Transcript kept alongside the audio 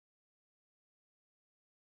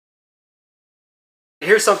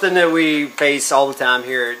Here's something that we face all the time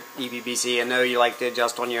here at Epbc. I know you like to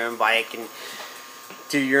adjust on your own bike and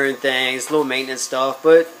do your own things, little maintenance stuff,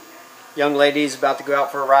 but young lady's about to go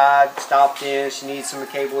out for a ride, stopped in, she needs some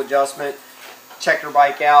cable adjustment, check her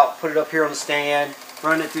bike out, put it up here on the stand,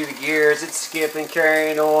 run it through the gears, it's skipping,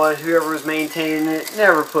 carrying on, whoever was maintaining it,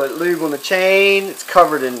 never put lube on the chain, it's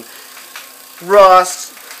covered in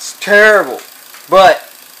rust, it's terrible, but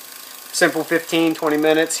simple 15-20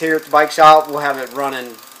 minutes here at the bike shop, we'll have it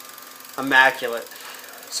running immaculate.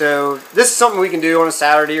 So this is something we can do on a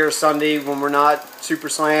Saturday or a Sunday when we're not super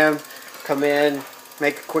slammed. Come in,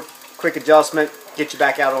 make a quick adjustment, get you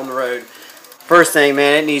back out on the road. First thing,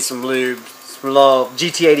 man, it needs some lube, some love.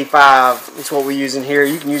 GT85 is what we use in here.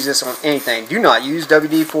 You can use this on anything. Do not use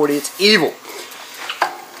WD-40, it's evil.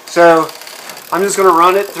 So I'm just going to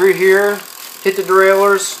run it through here, hit the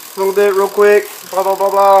derailleurs a little bit real quick, blah blah blah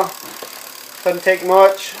blah. Doesn't take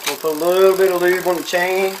much. We'll put a little bit of lube on the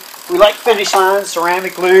chain. We like Finish Line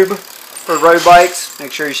ceramic lube for road bikes.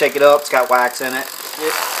 Make sure you shake it up. It's got wax in it.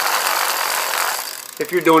 If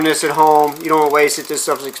you're doing this at home, you don't want to waste it. This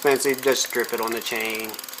stuff's expensive. Just strip it on the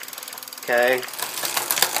chain. Okay.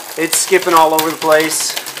 It's skipping all over the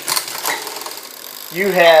place.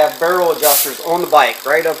 You have barrel adjusters on the bike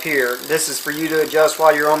right up here. This is for you to adjust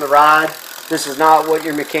while you're on the ride. This is not what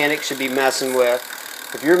your mechanic should be messing with.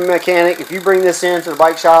 If you're a mechanic, if you bring this into the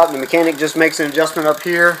bike shop and the mechanic just makes an adjustment up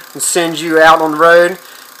here and sends you out on the road,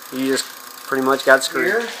 you just pretty much got screwed.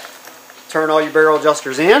 Here, turn all your barrel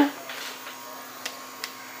adjusters in.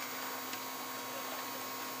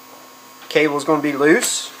 Cable's going to be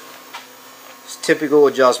loose. It's a typical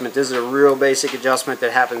adjustment. This is a real basic adjustment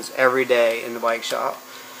that happens every day in the bike shop.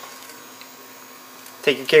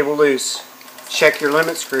 Take your cable loose. Check your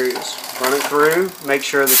limit screws. Run it through. Make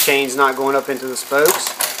sure the chain's not going up into the spokes.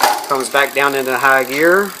 Comes back down into high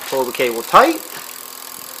gear. Pull the cable tight.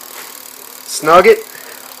 Snug it.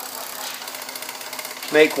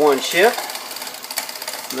 Make one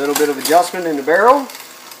shift. A little bit of adjustment in the barrel.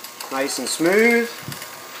 Nice and smooth.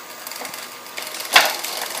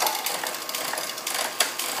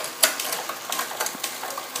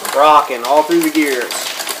 Rocking all through the gears.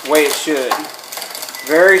 The way it should.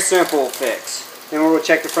 Very simple fix. Then we'll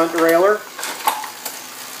check the front derailleur.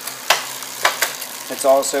 It's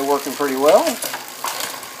also working pretty well.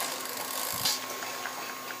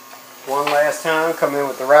 One last time, come in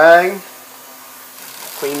with the rag.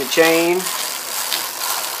 Clean the chain.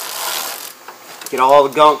 Get all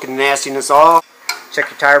the gunk and nastiness off. Check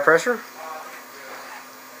your tire pressure.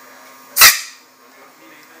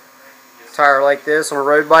 Tire like this on a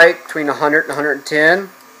road bike between 100 and 110.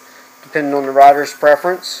 Depending on the rider's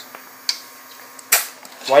preference.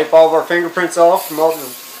 Wipe all of our fingerprints off from all the,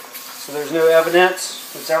 so there's no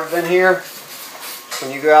evidence that's ever been here.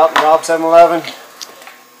 When you go out and rob 7-Eleven,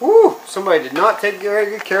 woo, somebody did not take very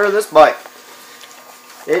good care of this bike.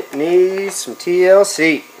 It needs some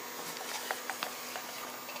TLC.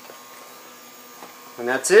 And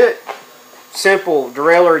that's it. Simple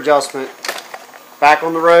derailleur adjustment. Back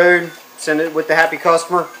on the road, send it with the happy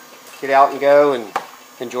customer, get out and go and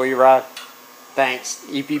enjoy your ride. Thanks,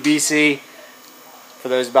 Epbc, for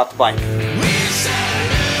those about the bike.